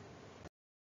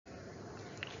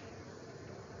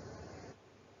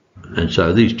 And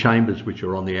so these chambers, which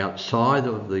are on the outside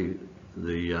of the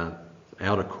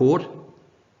outer court,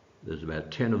 there's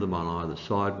about 10 of them on either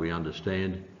side, we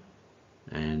understand,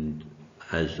 and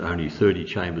as only 30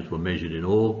 chambers were measured in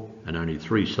all, and only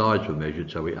 3 sides were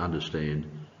measured, so we understand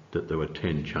that there were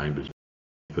 10 chambers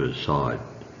per side.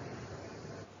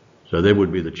 So there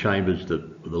would be the chambers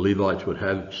that the Levites would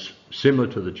have, similar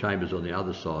to the chambers on the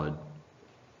other side,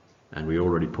 and we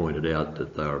already pointed out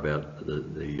that they are about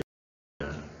the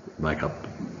make up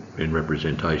in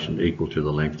representation equal to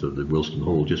the length of the Wilston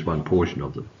Hall, just one portion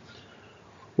of them.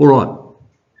 All right.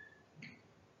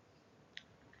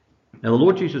 Now the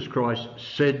Lord Jesus Christ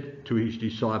said to his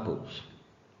disciples,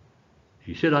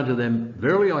 he said unto them,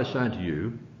 Verily I say unto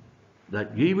you,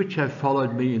 that ye which have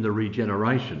followed me in the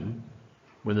regeneration,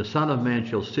 when the Son of Man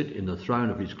shall sit in the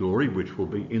throne of his glory, which will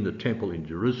be in the temple in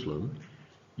Jerusalem,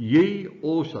 ye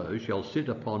also shall sit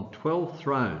upon 12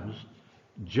 thrones,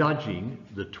 judging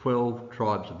the 12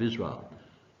 tribes of Israel.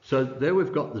 So there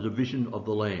we've got the division of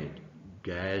the land.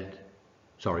 Dan,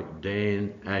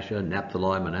 Asher,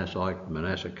 Naphtali,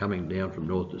 Manasseh coming down from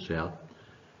north to south.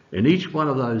 In each one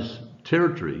of those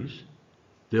territories,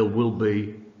 there will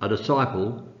be a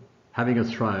disciple having a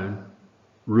throne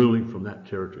ruling from that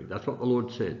territory. That's what the Lord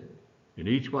said. In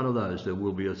each one of those, there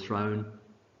will be a throne,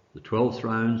 the 12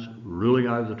 thrones ruling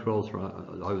over the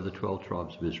 12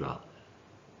 tribes of Israel.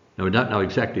 Now, we don't know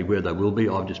exactly where they will be.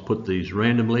 I've just put these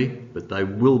randomly, but they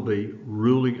will be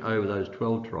ruling over those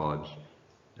 12 tribes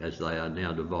as they are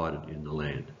now divided in the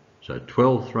land. So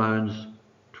 12 thrones,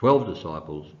 12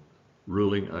 disciples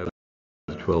ruling over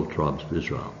the 12 tribes of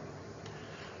Israel.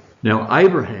 Now,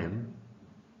 Abraham,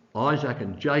 Isaac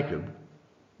and Jacob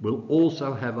will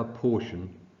also have a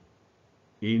portion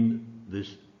in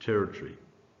this territory.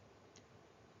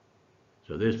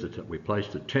 So there's we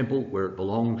placed the temple where it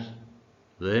belongs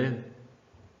there,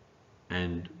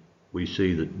 and we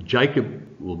see that Jacob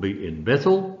will be in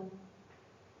Bethel,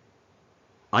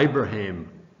 Abraham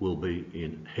will be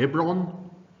in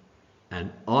Hebron,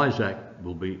 and Isaac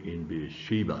will be in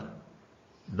Beersheba.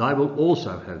 They will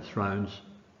also have thrones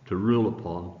to rule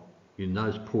upon in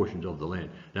those portions of the land.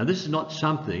 Now this is not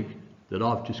something that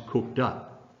I've just cooked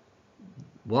up.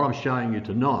 What I'm showing you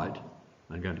tonight,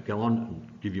 I'm going to go on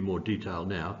and give you more detail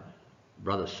now.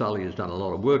 Brother Sulley has done a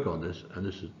lot of work on this, and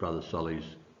this is Brother Sulley's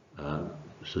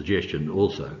suggestion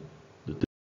also, that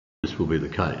this will be the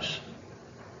case.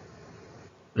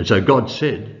 And so God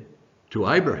said to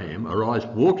Abraham, Arise,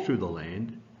 walk through the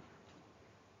land,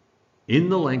 in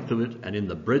the length of it and in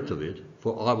the breadth of it,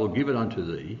 for I will give it unto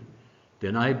thee.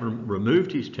 Then Abram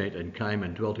removed his tent and came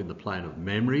and dwelt in the plain of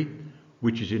Mamre,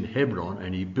 which is in Hebron,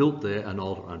 and he built there an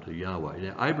altar unto Yahweh.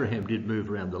 Now Abraham did move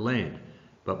around the land,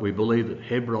 but we believe that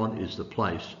Hebron is the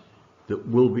place that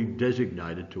will be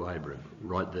designated to Abraham,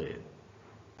 right there.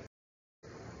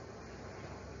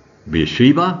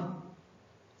 Beersheba,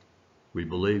 we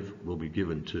believe, will be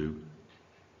given to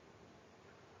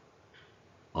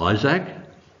Isaac.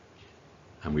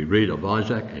 And we read of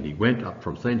Isaac, and he went up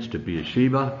from thence to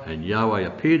Beersheba, and Yahweh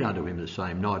appeared unto him the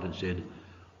same night and said,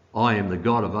 I am the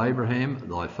God of Abraham,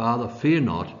 thy father, fear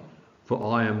not,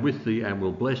 for I am with thee and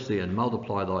will bless thee and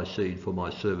multiply thy seed for my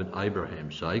servant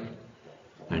Abraham's sake.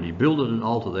 And he builded an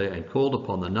altar there and called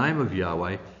upon the name of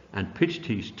Yahweh and pitched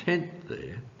his tent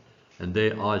there, and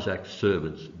there Isaac's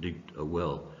servants digged a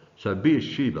well. So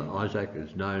Beersheba, Isaac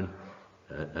is known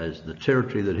as the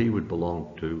territory that he would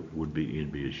belong to would be in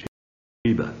Beersheba.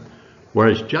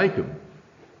 Whereas Jacob,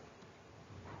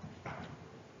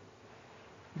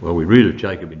 well, we read of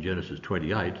Jacob in Genesis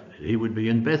 28, he would be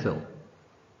in Bethel,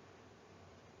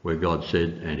 where God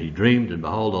said, And he dreamed, and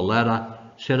behold, a ladder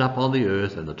set up on the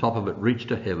earth, and the top of it reached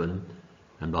to heaven,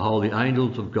 and behold, the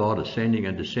angels of God ascending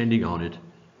and descending on it,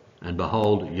 and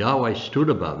behold, Yahweh stood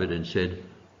above it and said,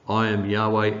 I am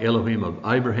Yahweh Elohim of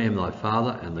Abraham thy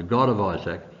father, and the God of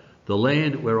Isaac. The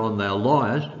land whereon thou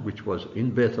liest, which was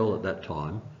in Bethel at that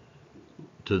time,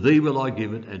 to thee will I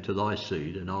give it, and to thy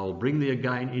seed, and I will bring thee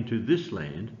again into this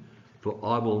land, for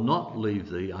I will not leave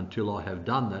thee until I have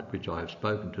done that which I have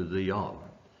spoken to thee of.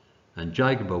 And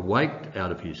Jacob awaked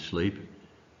out of his sleep,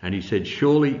 and he said,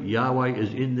 Surely Yahweh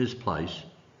is in this place,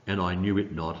 and I knew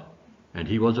it not. And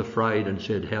he was afraid and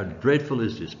said, How dreadful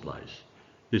is this place!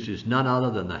 This is none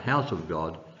other than the house of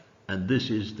God, and this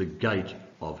is the gate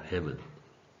of heaven.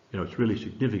 You know, it's really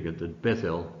significant that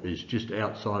Bethel is just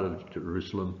outside of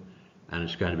Jerusalem, and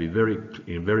it's going to be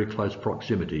in very close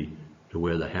proximity to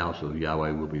where the house of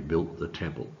Yahweh will be built, the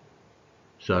temple.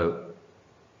 So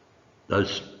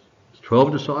those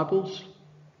 12 disciples,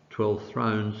 12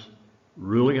 thrones,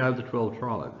 ruling over the 12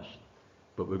 tribes.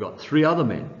 But we've got 3 other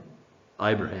men,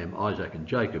 Abraham, Isaac and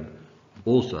Jacob,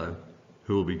 also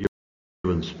who will be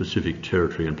given specific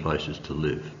territory and places to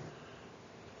live.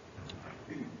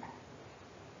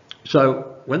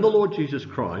 So when the Lord Jesus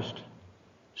Christ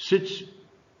sits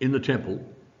in the temple,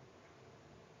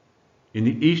 in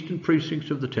the eastern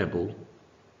precincts of the temple,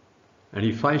 and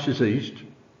he faces east,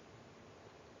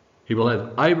 he will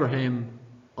have Abraham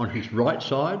on his right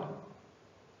side,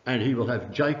 and he will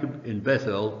have Jacob in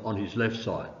Bethel on his left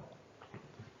side.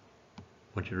 I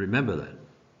want you to remember that.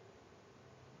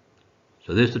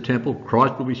 So there's the temple.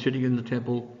 Christ will be sitting in the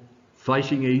temple,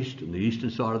 facing east, on the eastern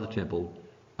side of the temple,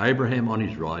 Abraham on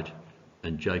his right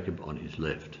and Jacob on his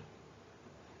left.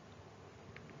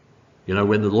 You know,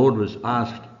 when the Lord was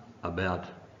asked about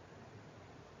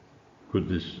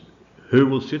who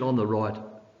will sit on the right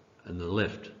and the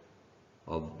left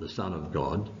of the Son of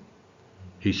God,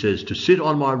 he says, to sit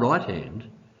on my right hand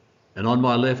and on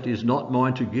my left is not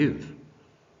mine to give,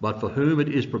 but for whom it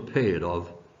is prepared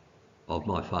of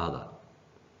my Father.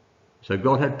 So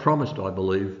God had promised, I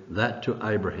believe, that to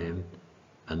Abraham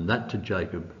and that to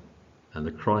Jacob, and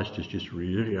the Christ is just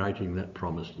reiterating that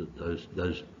promise, that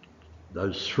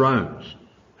those thrones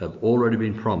have already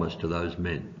been promised to those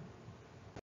men.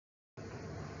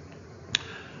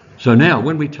 So now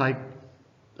when we take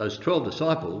those 12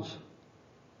 disciples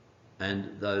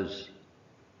and those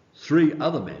 3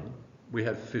 other men, we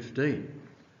have 15. And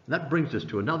that brings us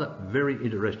to another very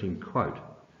interesting quote,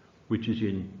 which is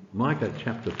in Micah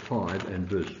chapter 5 and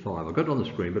verse 5. I've got it on the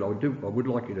screen, but I would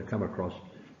like you to come across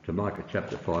to Micah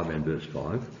chapter 5 and verse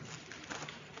 5.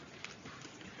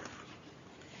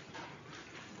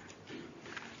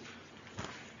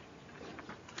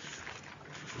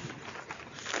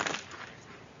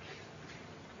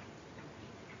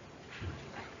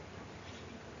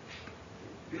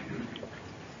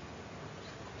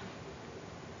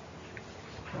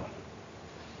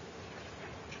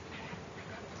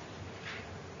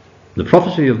 The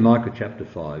prophecy of Micah chapter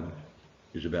 5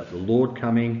 is about the Lord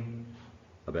coming,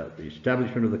 about the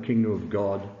establishment of the kingdom of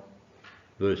God.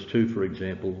 Verse 2, for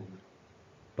example,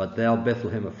 but thou,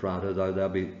 Bethlehem Ephratah, though thou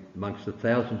be amongst the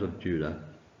thousands of Judah,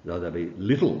 though thou be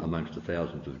little amongst the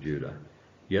thousands of Judah,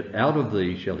 yet out of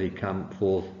thee shall he come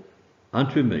forth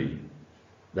unto me,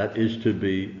 that is to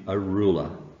be a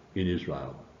ruler in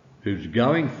Israel, whose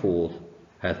going forth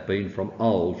hath been from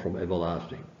old, from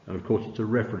everlasting. And of course it's a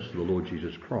reference to the Lord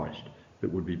Jesus Christ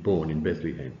that would be born in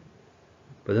Bethlehem.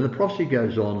 But then the prophecy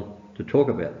goes on to talk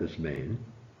about this man,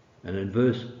 and in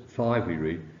verse 5 we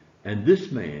read, and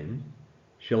this man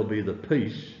shall be the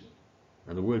peace,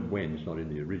 and the word when's not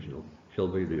in the original, shall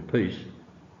be the peace.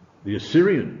 The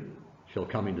Assyrian shall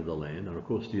come into the land, and of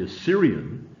course the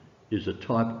Assyrian is a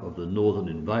type of the northern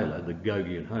invader, the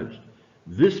Gogian host.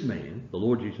 This man, the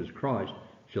Lord Jesus Christ,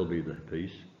 shall be the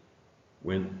peace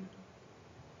when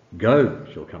Gog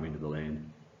shall come into the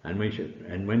land, and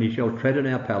when he shall tread in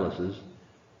our palaces,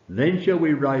 then shall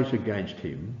we raise against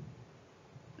him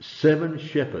 7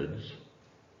 shepherds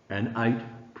and 8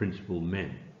 principal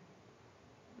men.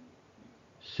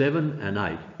 7 and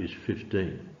 8 is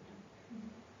 15.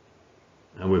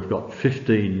 And we've got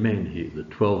 15 men here, the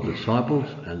 12 disciples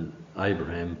and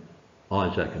Abraham,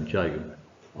 Isaac and Jacob,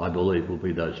 I believe will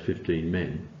be those 15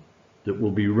 men that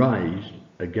will be raised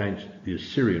against the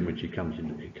Assyrian when he comes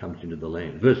into the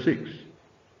land. Verse 6,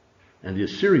 and the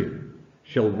Assyrian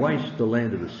shall waste the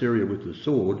land of Assyria with the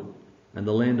sword, and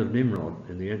the land of Nimrod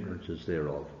and the entrances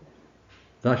thereof.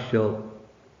 Thus shall,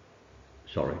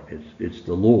 it's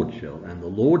the Lord shall, and the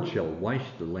Lord shall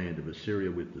waste the land of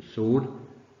Assyria with the sword,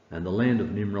 and the land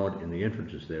of Nimrod and the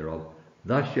entrances thereof.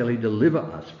 Thus shall he deliver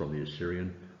us from the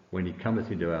Assyrian when he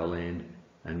cometh into our land,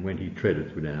 and when he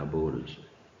treadeth within our borders.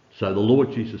 So the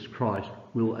Lord Jesus Christ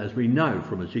will, as we know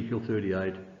from Ezekiel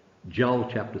 38, Joel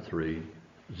chapter 3,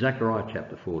 Zechariah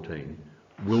chapter 14,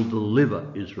 will deliver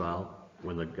Israel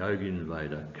when the Gogian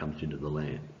invader comes into the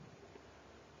land.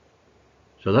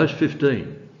 So those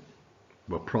 15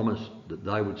 were promised that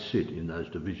they would sit in those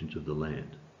divisions of the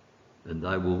land, and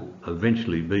they will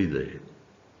eventually be there.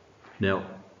 Now,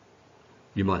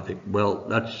 you might think, well,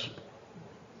 that's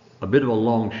a bit of a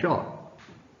long shot.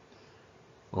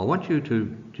 I want you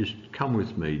to just come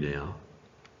with me now,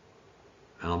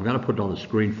 and I'm going to put it on the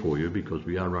screen for you because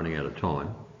we are running out of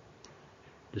time.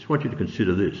 Just want you to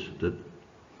consider this, that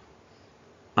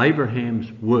Abraham's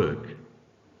work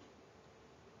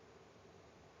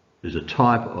is a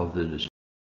type of the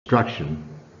destruction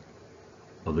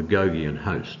of the Gogian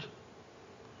host.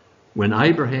 When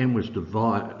Abraham was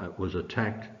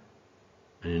attacked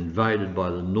and invaded by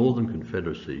the Northern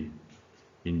Confederacy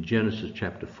in Genesis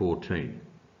chapter 14,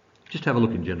 just have a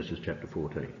look in Genesis chapter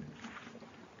 14.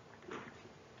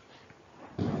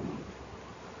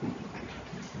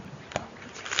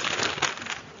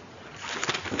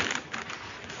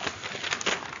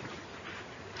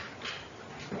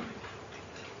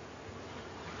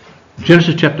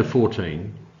 Genesis chapter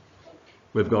 14,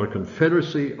 we've got a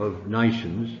confederacy of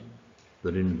nations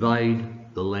that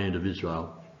invade the land of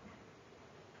Israel,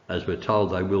 as we're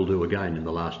told they will do again in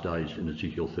the last days in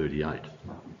Ezekiel 38.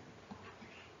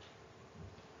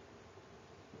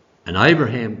 And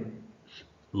Abraham's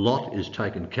Lot is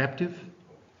taken captive,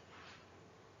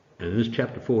 and in this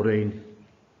chapter 14,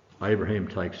 Abraham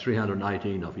takes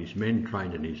 318 of his men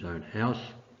trained in his own house,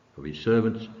 of his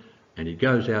servants, and he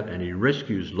goes out and he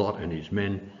rescues Lot and his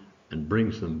men and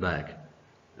brings them back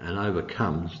and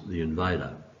overcomes the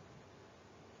invader.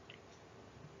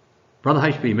 Brother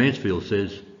H.B. Mansfield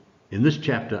says, in this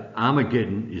chapter,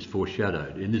 Armageddon is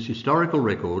foreshadowed. In this historical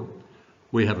record,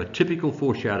 we have a typical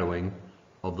foreshadowing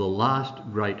of the last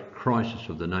great crisis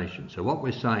of the nation. So what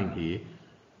we're saying here,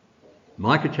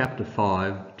 Micah chapter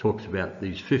 5 talks about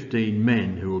these 15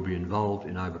 men who will be involved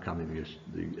in overcoming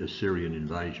the Assyrian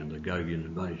invasion, the Gogian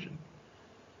invasion.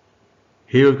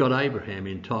 Here we've got Abraham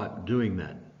in type doing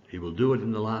that. He will do it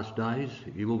in the last days.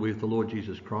 He will be with the Lord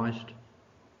Jesus Christ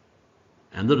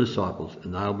and the disciples,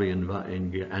 and they'll be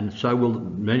and so will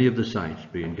many of the saints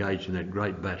be engaged in that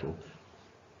great battle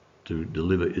to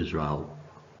deliver Israel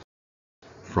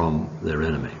from their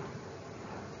enemy.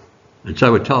 And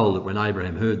so we're told that when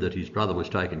Abraham heard that his brother was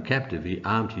taken captive, he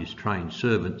armed his trained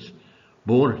servants,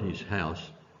 born in his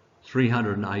house,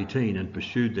 318, and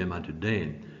pursued them unto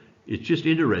Dan. It's just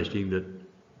interesting that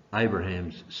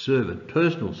Abraham's servant,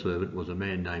 personal servant, was a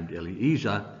man named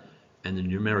Eliezer, and the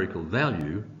numerical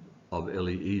value of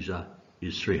Eliezer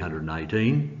is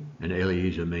 318, and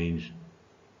Eliezer means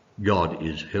God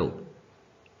is help.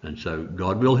 And so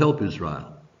God will help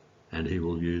Israel, and he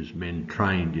will use men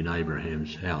trained in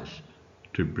Abraham's house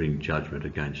to bring judgment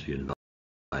against the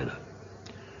invader.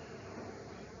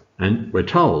 And we're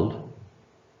told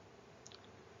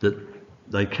that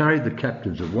they carried the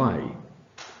captives away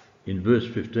in verse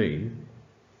 15,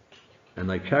 and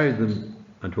they carried them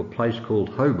unto a place called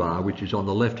Hobah, which is on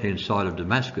the left-hand side of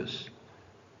Damascus.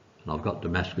 And I've got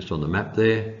Damascus on the map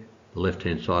there, the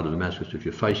left-hand side of Damascus. If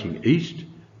you're facing east,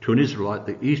 to an Israelite,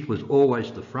 the east was always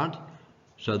the front,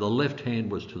 so the left hand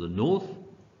was to the north.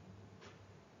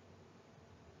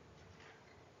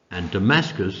 And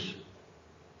Damascus,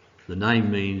 the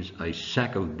name means a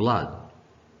sack of blood,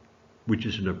 which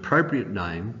is an appropriate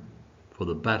name for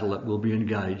the battle that will be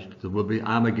engaged. There will be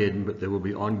Armageddon, but there will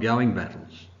be ongoing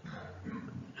battles.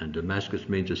 And Damascus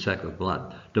means a sack of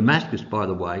blood. Damascus, by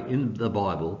the way, in the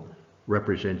Bible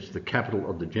represents the capital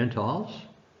of the Gentiles,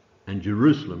 and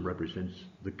Jerusalem represents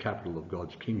the capital of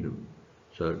God's kingdom.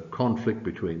 So conflict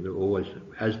between, there always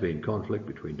has been conflict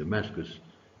between Damascus.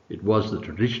 It was the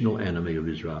traditional enemy of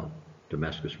Israel,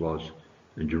 Damascus was,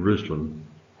 and Jerusalem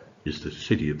is the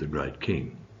city of the great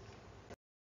king.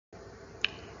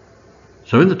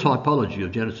 So in the typology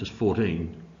of Genesis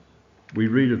 14, we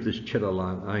read of this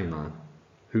Chedorlaomer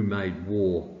who made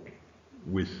war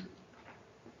with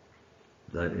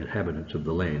the inhabitants of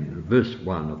the land. In verse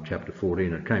 1 of chapter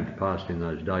 14, it came to pass in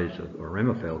those days of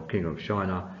Ramaphel, king of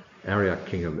Shinar, Arioch,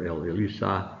 king of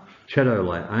El-Elisah,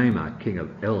 Chedorlaomer, king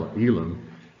of El-Elam,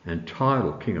 and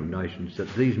Tidal, king of nations,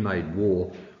 that these made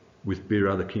war with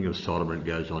Bera, the king of Sodom. And it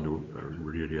goes on to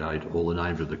reiterate all the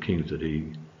names of the kings that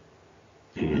he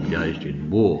engaged in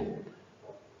war.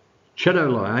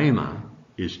 Chedorlaomer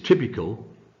is typical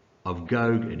of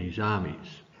Gog and his armies.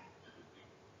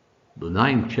 The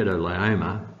name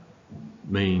Chedorlaomer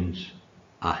means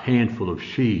a handful of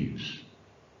sheaves.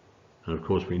 And of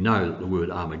course we know that the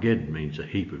word Armageddon means a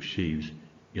heap of sheaves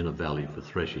in a valley for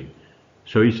threshing.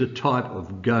 So he's a type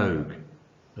of Gog.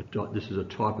 This is a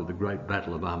type of the great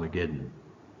battle of Armageddon.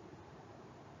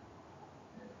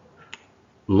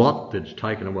 Lot, that's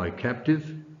taken away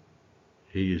captive,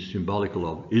 he is symbolical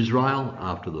of Israel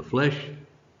after the flesh,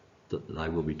 that they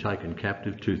will be taken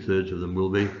captive, 2/3 of them will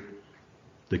be.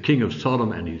 The king of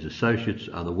Sodom and his associates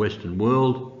are the Western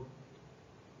world,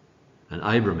 and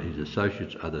Abram and his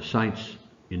associates are the saints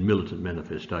in militant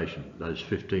manifestation. Those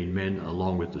 15 men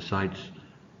along with the saints,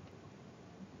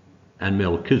 and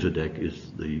Melchizedek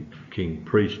is the king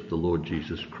priest, the Lord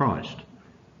Jesus Christ.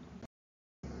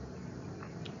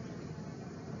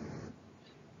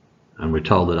 And we're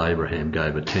told that Abraham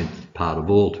gave a 10th part of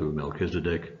all to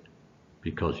Melchizedek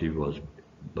because he was,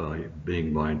 by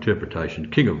interpretation,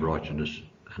 king of righteousness,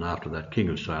 and after that king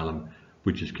of Salem,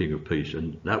 which is king of peace.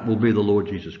 And that will be the Lord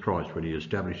Jesus Christ when he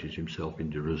establishes himself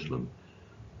in Jerusalem.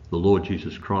 The Lord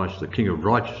Jesus Christ, the king of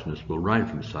righteousness, will reign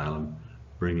from Salem,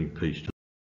 bringing peace to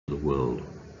the world.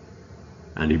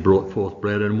 And he brought forth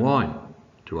bread and wine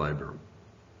to Abram.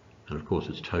 And of course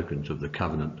it's tokens of the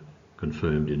covenant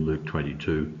confirmed in Luke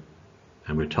 22.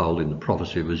 And we're told in the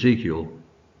prophecy of Ezekiel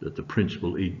that the prince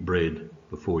will eat bread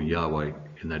before Yahweh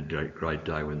in that great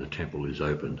day when the temple is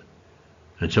opened.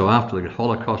 And so after the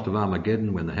Holocaust of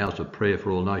Armageddon, when the house of prayer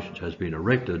for all nations has been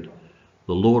erected,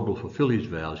 the Lord will fulfill his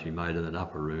vows he made in that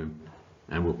upper room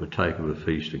and will partake of a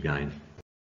feast again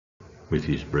with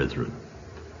his brethren.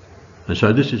 And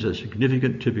so this is a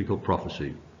significant typical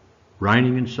prophecy,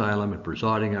 reigning in Salem and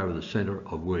presiding over the centre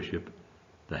of worship,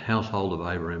 the household of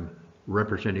Abraham,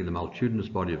 representing the multitudinous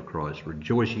body of Christ,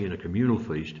 rejoicing in a communal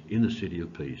feast in the city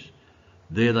of peace.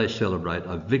 There they celebrate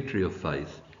a victory of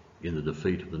faith in the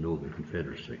defeat of the Northern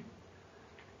Confederacy.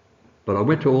 But I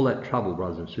went to all that trouble,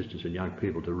 brothers and sisters and young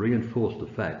people, to reinforce the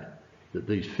fact that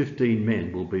these 15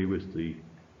 men will be with the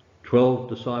 12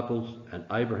 disciples, and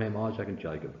Abraham, Isaac and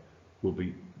Jacob will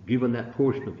be given that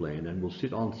portion of land and will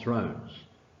sit on thrones,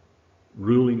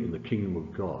 ruling in the kingdom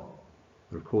of God.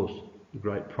 And of course, the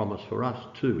great promise for us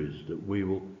too is that we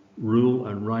will rule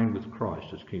and reign with Christ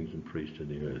as kings and priests in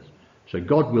the earth. So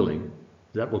God willing,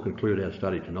 that will conclude our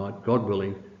study tonight. God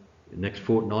willing, next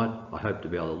fortnight, I hope to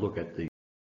be able to look at the